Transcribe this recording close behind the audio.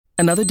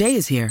Another day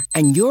is here,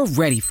 and you're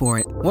ready for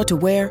it. What to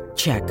wear?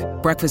 Check.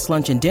 Breakfast,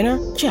 lunch, and dinner?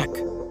 Check.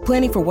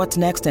 Planning for what's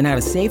next and how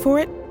to save for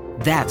it?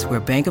 That's where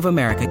Bank of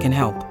America can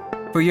help.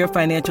 For your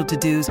financial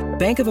to-dos,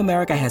 Bank of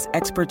America has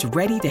experts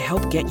ready to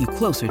help get you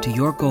closer to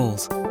your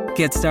goals.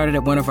 Get started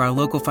at one of our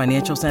local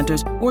financial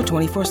centers or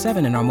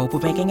 24/7 in our mobile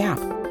banking app.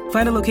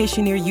 Find a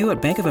location near you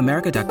at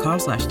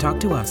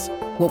bankofamerica.com/talktous.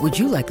 What would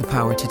you like the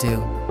power to do?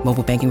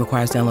 Mobile banking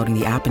requires downloading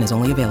the app and is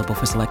only available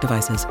for select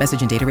devices.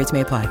 Message and data rates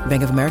may apply.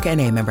 Bank of America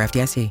N.A., member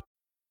FDIC.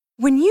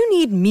 When you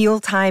need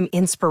mealtime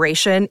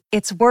inspiration,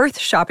 it's worth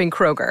shopping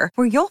Kroger,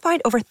 where you'll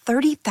find over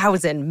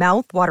 30,000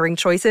 mouth-watering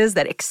choices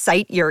that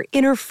excite your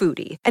inner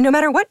foodie. And no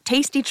matter what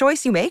tasty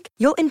choice you make,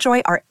 you'll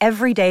enjoy our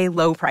everyday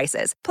low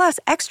prices, plus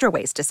extra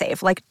ways to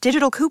save, like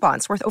digital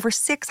coupons worth over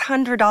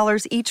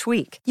 $600 each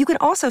week. You can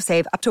also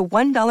save up to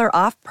 $1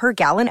 off per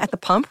gallon at the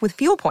pump with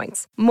fuel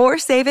points. More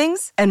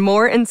savings and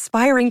more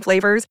inspiring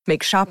flavors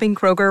make shopping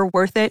Kroger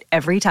worth it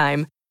every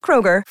time.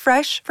 Kroger,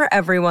 fresh for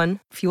everyone.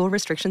 Fuel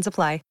restrictions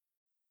apply.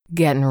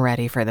 Getting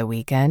ready for the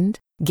weekend?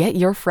 Get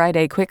your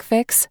Friday quick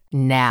fix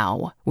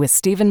now with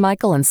Stephen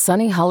Michael and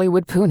Sunny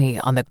Hollywood Pooney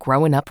on the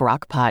Growing Up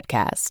Rock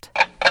podcast.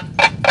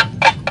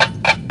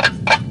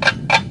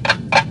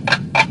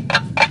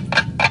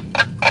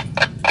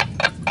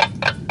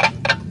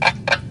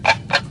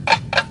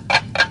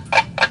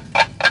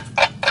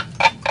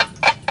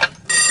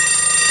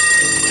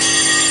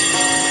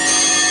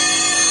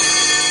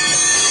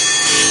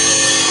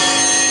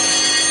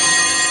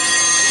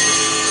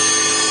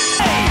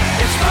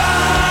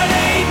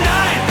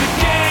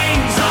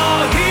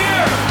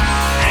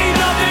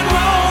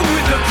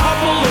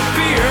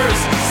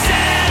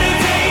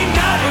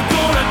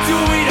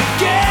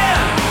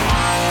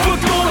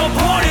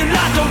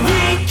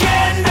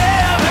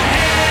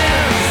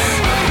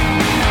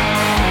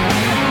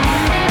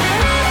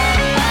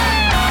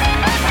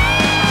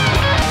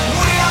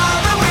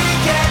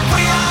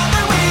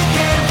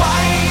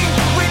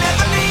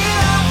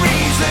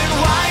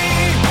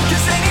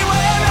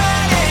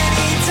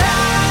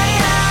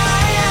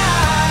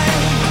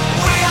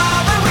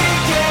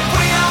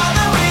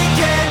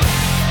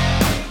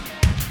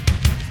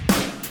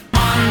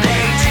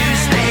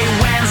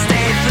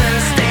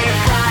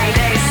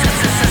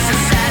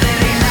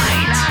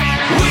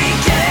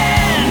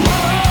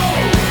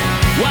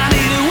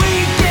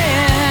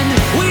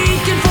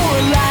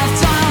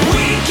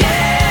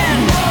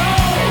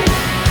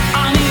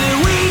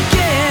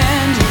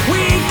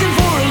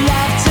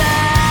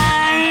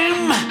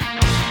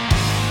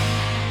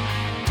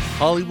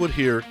 Hollywood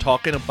here,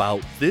 talking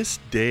about this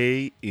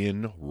day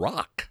in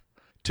rock.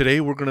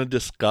 Today we're going to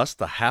discuss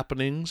the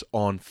happenings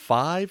on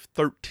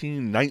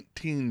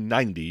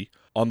 5/13/1990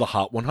 on the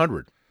Hot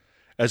 100.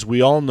 As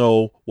we all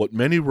know, what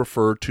many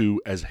refer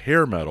to as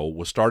hair metal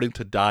was starting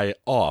to die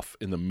off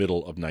in the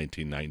middle of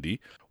 1990.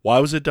 Why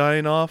was it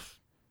dying off?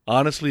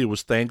 Honestly, it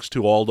was thanks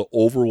to all the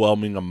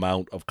overwhelming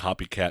amount of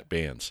copycat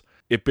bands.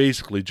 It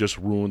basically just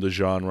ruined the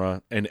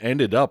genre and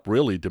ended up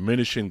really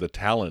diminishing the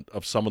talent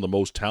of some of the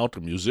most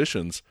talented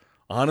musicians,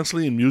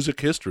 honestly, in music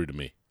history to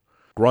me.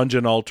 Grunge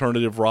and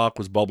alternative rock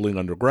was bubbling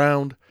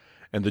underground,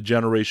 and the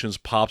generation's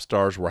pop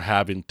stars were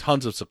having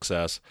tons of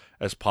success,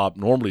 as pop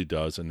normally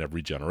does in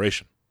every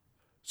generation.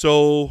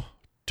 So,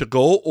 to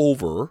go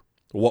over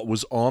what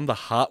was on the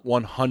Hot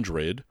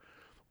 100,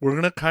 we're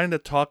going to kind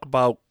of talk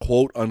about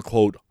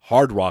quote-unquote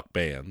hard rock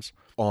bands.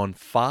 On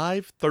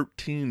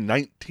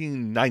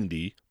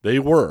 5/13/1990, they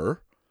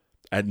were,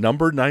 at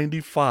number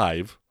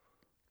 95,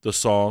 the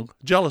song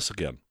Jealous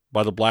Again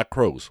by the Black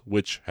Crowes,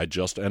 which had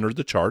just entered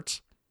the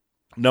charts.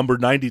 Number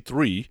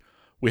 93,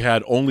 we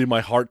had Only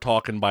My Heart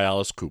Talkin' by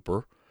Alice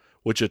Cooper,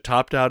 which had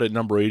topped out at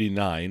number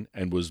 89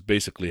 and was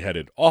basically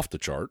headed off the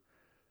chart.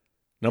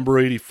 Number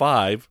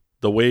 85,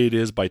 The Way It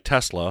Is by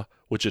Tesla,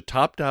 which had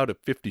topped out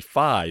at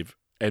 55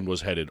 and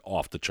was headed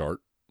off the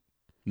chart.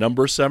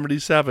 Number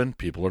 77,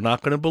 people are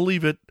not going to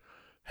believe it,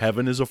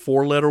 Heaven is a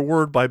Four-Letter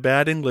Word by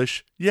Bad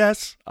English.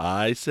 Yes,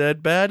 I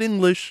said Bad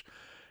English.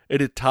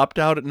 It had topped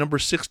out at number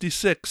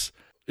 66.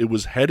 It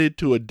was headed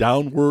to a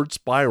downward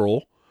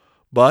spiral,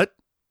 but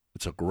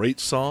it's a great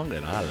song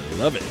and I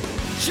love it.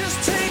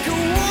 Just take a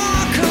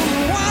walk on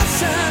the wild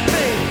side,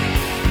 babe,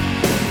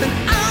 and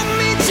I'll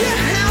meet you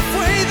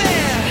halfway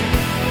there.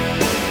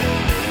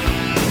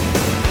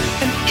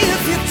 And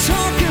if you're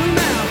talking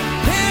about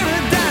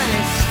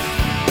paradise,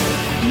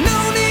 no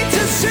need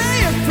to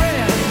say a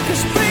prayer,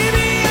 'cause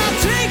baby, I'll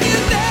take you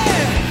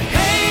there.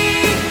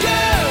 Hey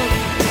girl,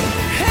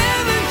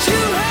 haven't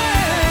you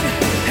heard?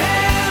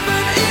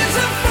 Heaven is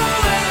a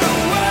four-letter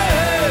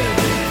word.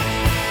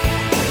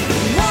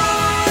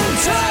 One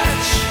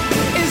touch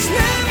is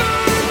never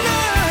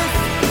enough.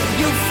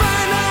 You'll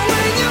find out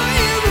when you're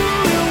in the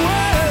real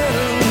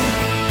world.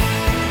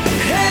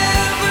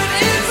 Heaven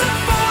is a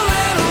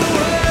four-letter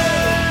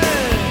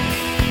word.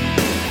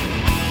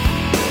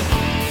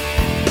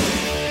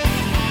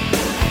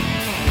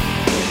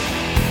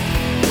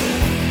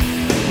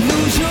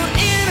 Lose your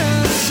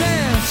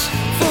innocence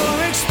for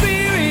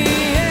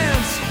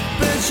experience,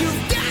 but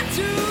you've got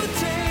to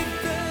take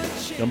the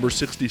chance. Number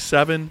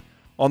 67,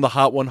 On the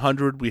Hot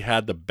 100, we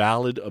had The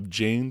Ballad of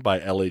Jane by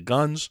LA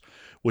Guns,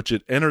 which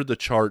had entered the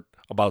chart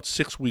about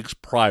 6 weeks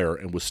prior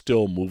and was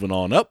still moving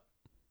on up.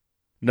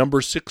 Number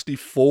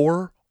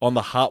 64 on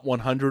the Hot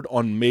 100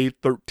 on May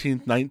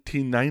 13,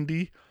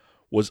 1990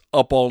 was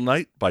Up All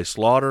Night by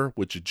Slaughter,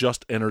 which had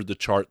just entered the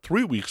chart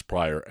 3 weeks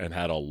prior and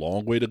had a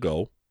long way to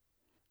go.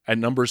 At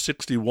number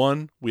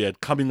 61, we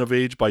had Coming of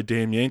Age by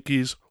Damn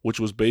Yankees,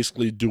 which was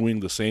basically doing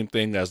the same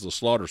thing as the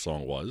Slaughter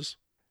song was.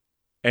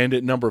 And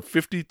at number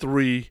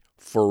 53,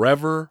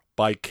 Forever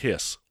by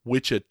Kiss,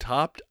 which had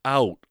topped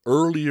out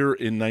earlier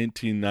in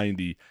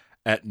 1990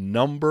 at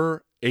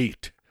number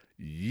 8.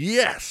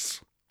 Yes!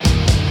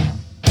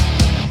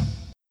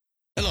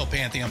 Hello,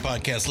 Pantheon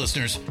Podcast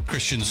listeners.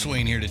 Christian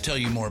Swain here to tell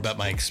you more about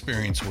my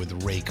experience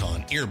with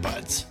Raycon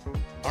earbuds.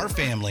 Our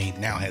family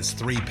now has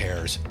 3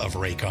 pairs of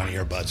Raycon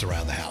earbuds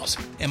around the house,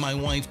 and my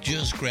wife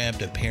just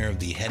grabbed a pair of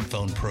the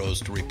Headphone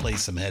Pros to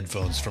replace some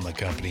headphones from a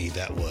company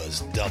that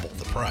was double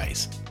the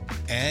price.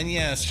 And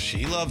yes,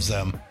 she loves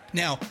them.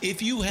 Now,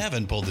 if you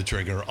haven't pulled the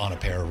trigger on a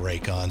pair of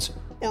Raycons,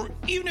 or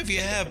even if you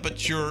have,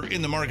 but you're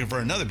in the market for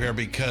another pair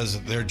because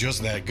they're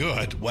just that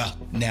good, well,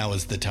 now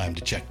is the time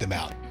to check them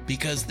out,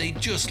 because they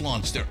just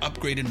launched their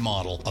upgraded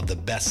model of the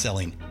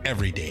best-selling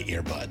everyday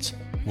earbuds.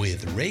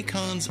 With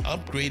Raycon's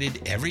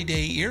upgraded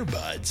everyday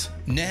earbuds,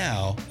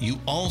 now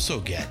you also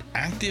get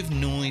active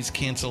noise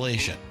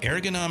cancellation,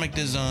 ergonomic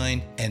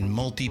design, and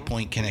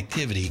multi-point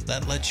connectivity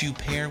that lets you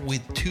pair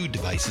with 2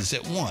 devices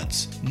at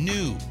once.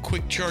 New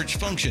quick charge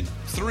function,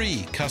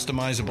 3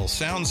 customizable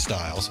sound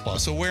styles,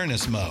 plus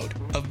awareness mode.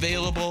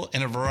 Available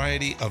in a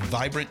variety of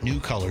vibrant new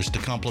colors to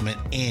complement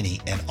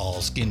any and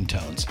all skin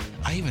tones.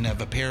 I even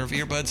have a pair of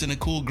earbuds in a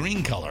cool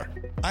green color.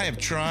 I have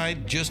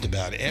tried just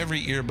about every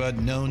earbud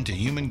known to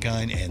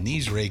humankind, and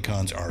these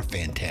Raycons are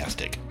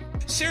fantastic.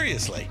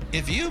 Seriously,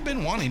 if you've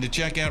been wanting to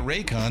check out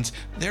Raycons,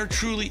 there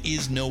truly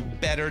is no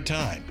better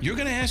time. You're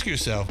going to ask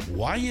yourself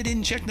why you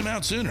didn't check them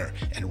out sooner,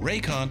 and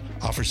Raycon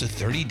offers a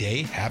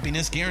 30-day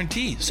happiness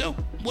guarantee. So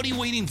what are you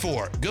waiting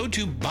for? Go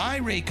to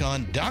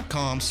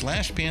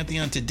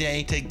buyraycon.com/Pantheon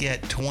today to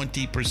get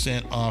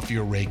 20% off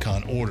your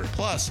Raycon order,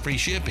 plus free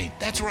shipping.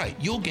 That's right,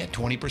 you'll get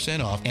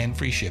 20% off and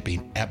free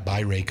shipping at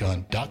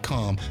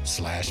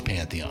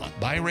buyraycon.com/Pantheon.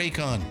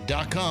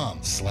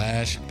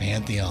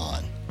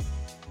 buyraycon.com/Pantheon.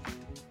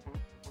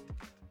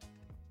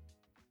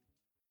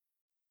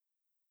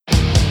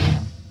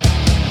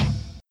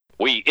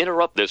 We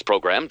interrupt this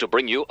program to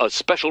bring you a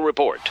special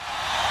report.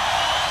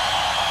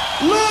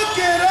 Look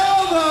at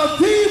all the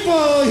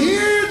people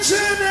here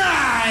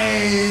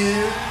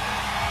tonight!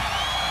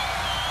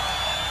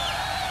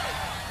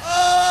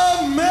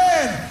 Oh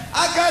man,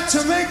 I got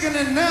to make an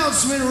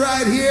announcement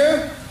right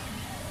here.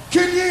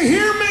 Can you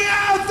hear me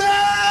out there?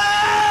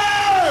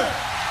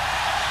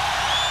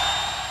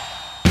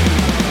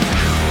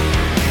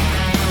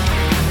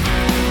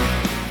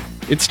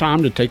 It's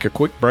time to take a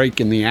quick break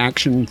in the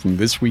action from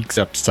this week's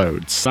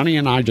episode. Sonny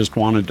and I just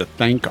wanted to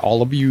thank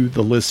all of you,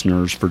 the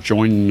listeners, for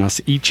joining us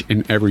each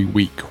and every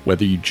week.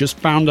 Whether you just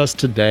found us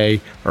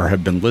today or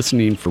have been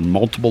listening for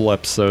multiple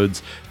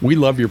episodes, we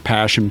love your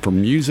passion for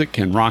music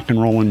and rock and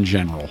roll in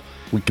general.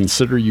 We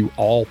consider you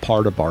all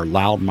part of our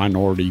Loud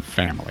Minority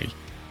family.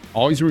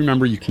 Always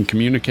remember you can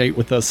communicate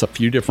with us a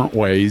few different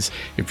ways.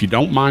 If you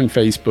don't mind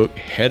Facebook,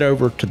 head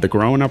over to the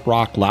Growing Up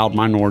Rock Loud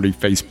Minority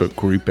Facebook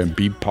group and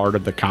be part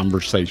of the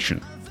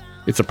conversation.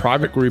 It's a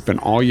private group and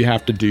all you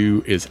have to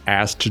do is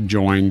ask to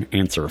join,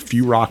 answer a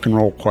few rock and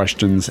roll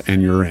questions,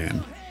 and you're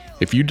in.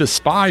 If you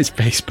despise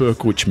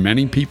Facebook, which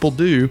many people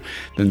do,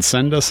 then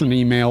send us an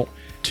email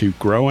to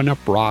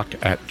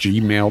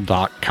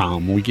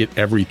growinguprock@gmail.com. We get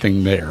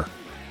everything there.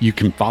 You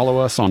can follow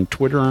us on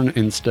Twitter and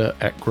Insta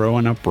at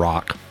Growing Up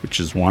Rock, which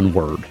is one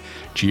word,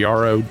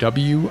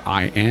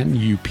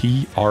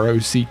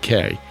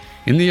 GROWINUPROCK.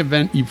 In the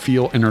event you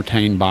feel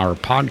entertained by our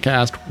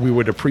podcast, we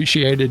would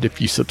appreciate it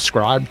if you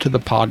subscribe to the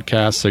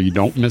podcast so you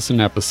don't miss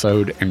an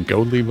episode, and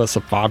go leave us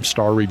a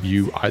 5-star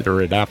review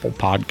either at Apple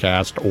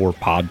Podcast or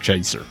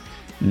Podchaser.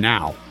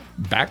 Now,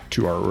 back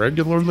to our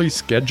regularly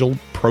scheduled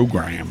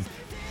program.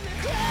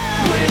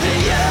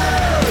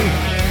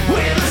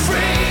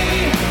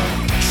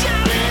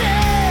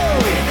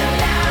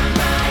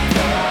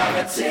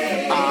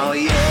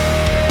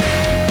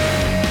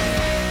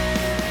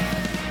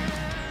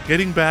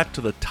 Getting back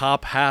to the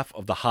top half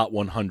of the Hot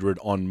 100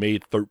 on May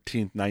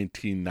 13,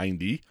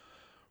 1990,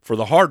 for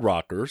the hard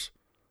rockers,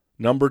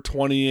 number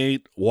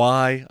 28,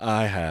 why,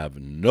 I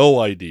have no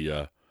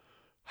idea.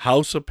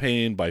 House of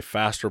Pain by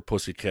Faster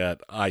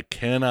Pussycat. I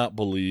cannot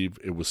believe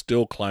it was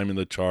still climbing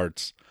the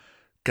charts.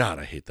 God,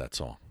 I hate that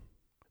song.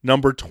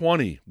 Number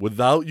 20,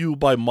 Without You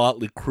by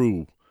Motley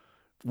Crue,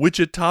 which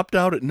had topped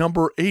out at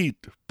number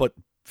 8, but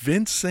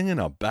Vince singing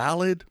a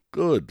ballad?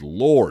 Good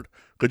Lord.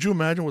 Could you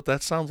imagine what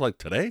that sounds like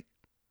today?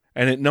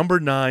 And at number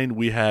 9,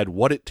 we had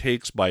What It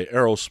Takes by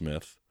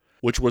Aerosmith,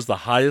 which was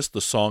the highest the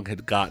song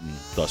had gotten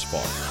thus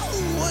far.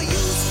 I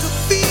used to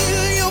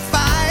feel your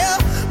fire,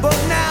 but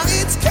now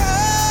it's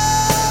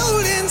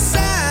cold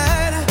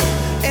inside.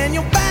 And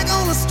you're back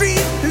on the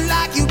street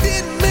like you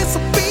didn't miss a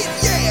beat,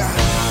 yeah.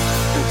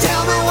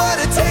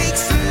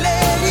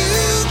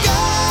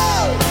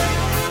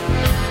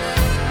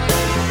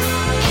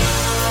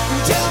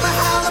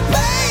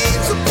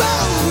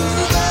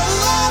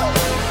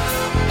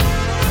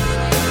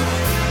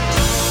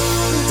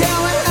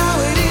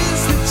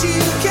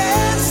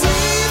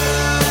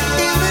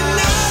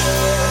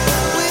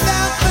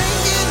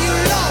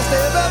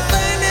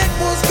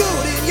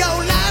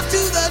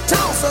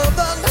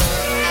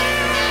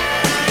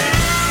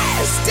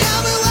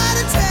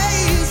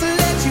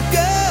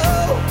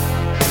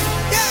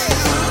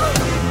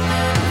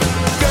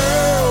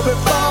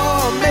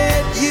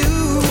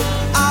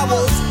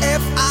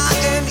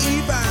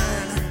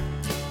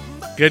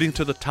 Getting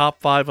to the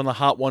top 5 on the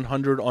Hot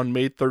 100 on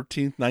May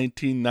 13th,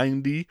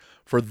 1990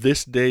 for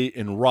This Day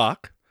in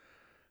Rock.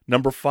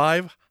 Number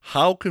 5,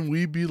 How Can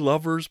We Be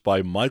Lovers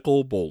by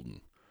Michael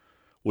Bolton,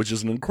 which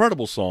is an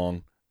incredible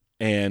song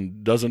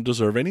and doesn't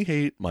deserve any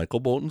hate. Michael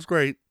Bolton's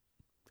great.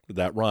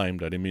 That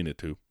rhymed. I didn't mean it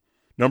to.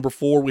 Number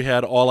 4, we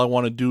had All I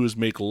Want to Do Is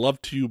Make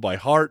Love to You by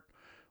Heart,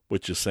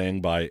 which is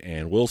sang by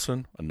Ann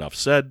Wilson. Enough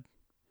said.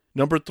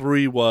 Number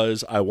 3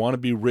 was I Want to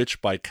Be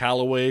Rich by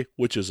Calloway,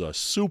 which is a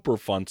super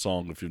fun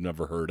song if you've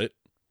never heard it.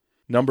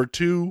 Number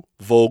 2,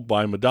 Vogue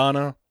by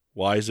Madonna.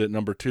 Why is it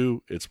number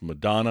 2? It's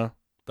Madonna.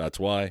 That's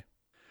why.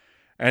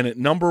 And at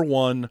number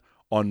 1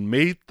 on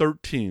May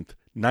 13th,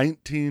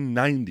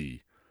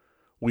 1990,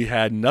 we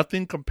had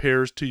Nothing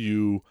Compares to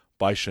You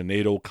by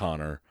Sinead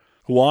O'Connor,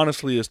 who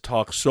honestly has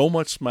talked so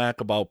much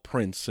smack about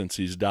Prince since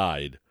he's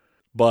died,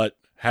 but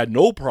had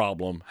no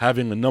problem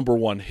having a number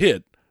 1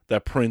 hit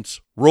that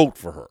Prince wrote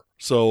for her.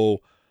 So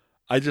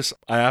I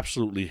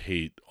absolutely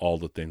hate all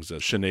the things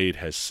that Sinead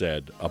has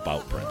said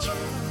about Prince.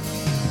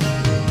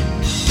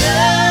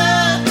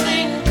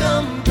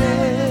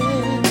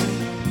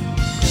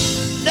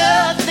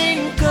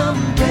 Nothing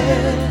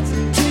compares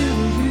to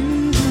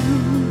you.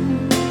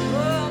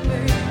 Oh,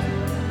 baby.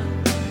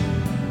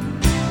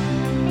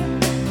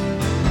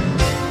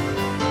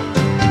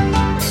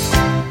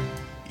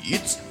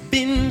 It's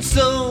been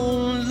so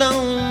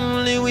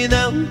lonely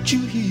without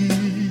you here.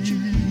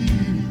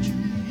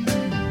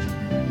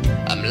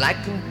 I'm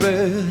like a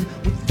bird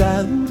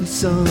without a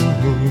song.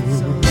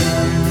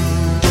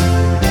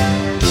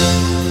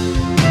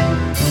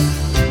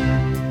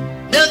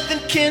 Nothing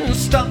can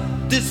stop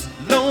this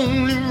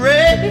lonely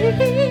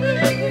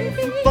rain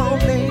from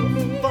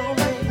falling.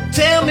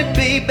 Tell me,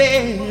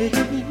 baby,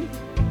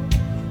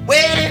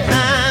 where did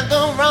I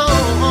go wrong?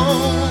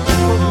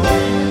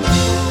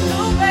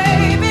 Oh,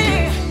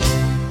 baby,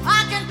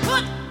 I can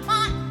put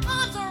my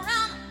arms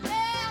around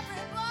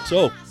everybody.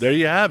 So there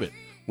you have it.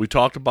 We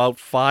talked about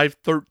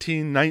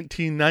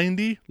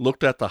 5/13/1990,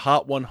 looked at the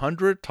Hot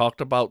 100,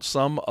 talked about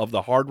some of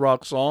the hard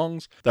rock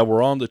songs that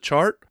were on the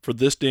chart for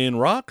This Day in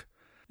Rock.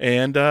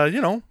 And,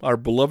 our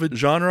beloved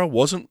genre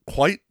wasn't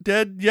quite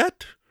dead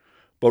yet,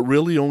 but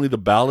really only the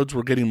ballads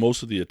were getting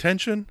most of the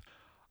attention.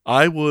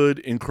 I would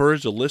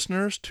encourage the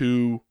listeners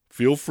to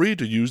feel free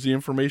to use the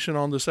information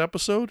on this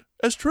episode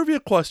as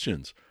trivia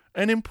questions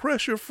and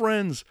impress your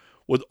friends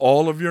with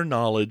all of your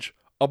knowledge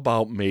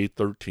about May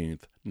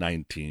 13th,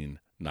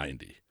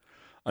 1990.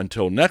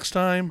 Until next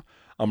time,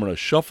 I'm going to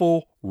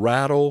shuffle,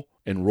 rattle,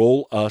 and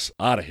roll us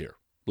out of here.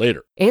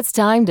 Later. It's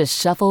time to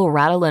shuffle,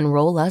 rattle, and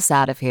roll us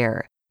out of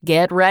here.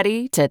 Get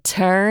ready to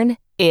turn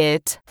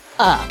it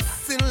up.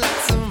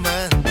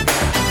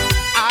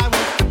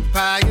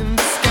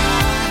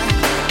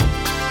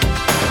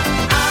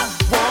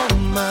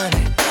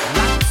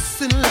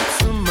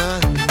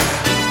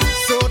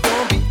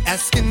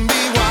 Asking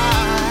me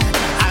why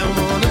I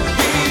wanna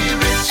be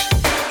rich.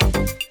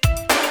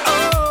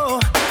 Oh,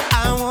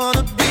 I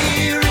wanna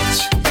be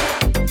rich.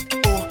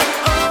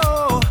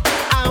 Oh,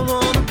 I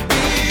wanna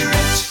be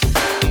rich.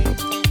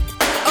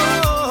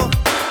 Oh,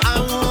 I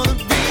wanna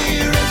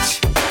be rich.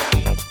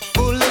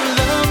 Full of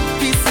love,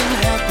 peace, and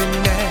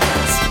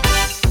happiness.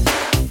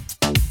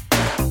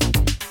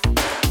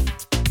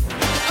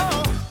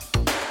 Oh,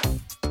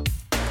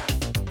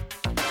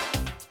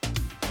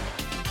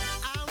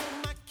 I want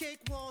my cake,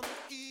 wanna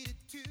eat it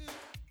too.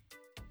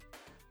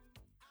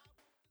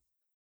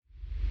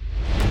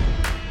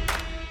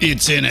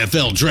 It's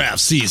NFL draft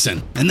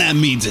season, and that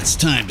means it's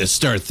time to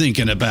start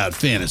thinking about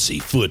fantasy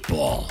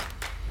football.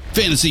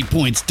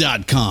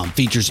 FantasyPoints.com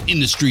features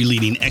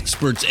industry-leading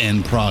experts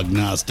and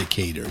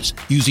prognosticators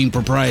using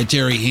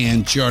proprietary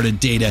hand-charted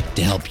data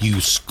to help you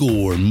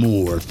score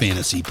more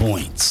fantasy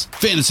points.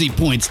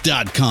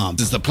 FantasyPoints.com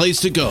is the place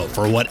to go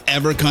for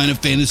whatever kind of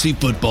fantasy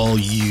football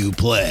you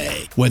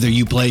play. Whether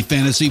you play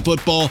fantasy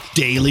football,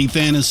 daily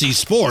fantasy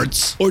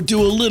sports, or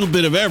do a little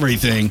bit of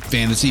everything,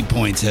 Fantasy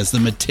Points has the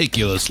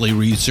meticulously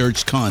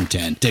researched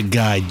content to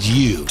guide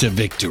you to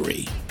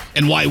victory.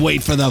 And why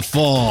wait for the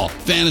fall?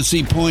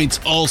 Fantasy Points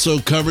also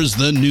covers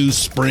the new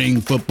spring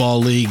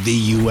football league,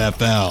 the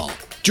UFL.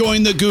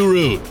 Join the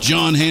guru,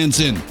 John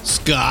Hansen,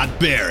 Scott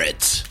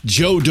Barrett,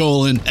 Joe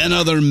Dolan, and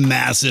other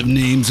massive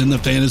names in the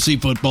fantasy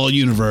football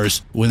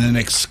universe with an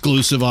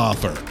exclusive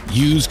offer.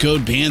 Use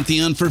code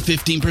Pantheon for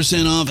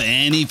 15% off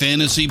any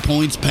Fantasy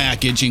Points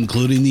package,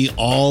 including the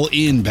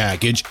all-in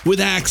package,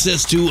 with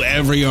access to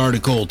every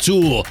article,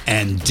 tool,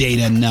 and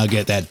data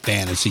nugget that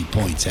Fantasy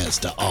Points has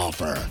to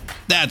offer.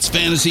 That's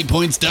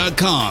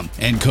FantasyPoints.com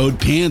and code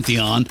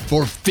Pantheon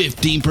for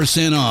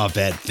 15% off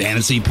at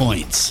Fantasy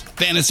Points.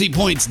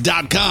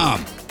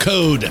 FantasyPoints.com,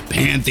 code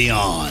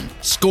Pantheon.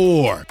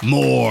 Score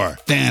more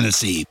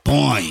fantasy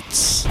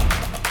points.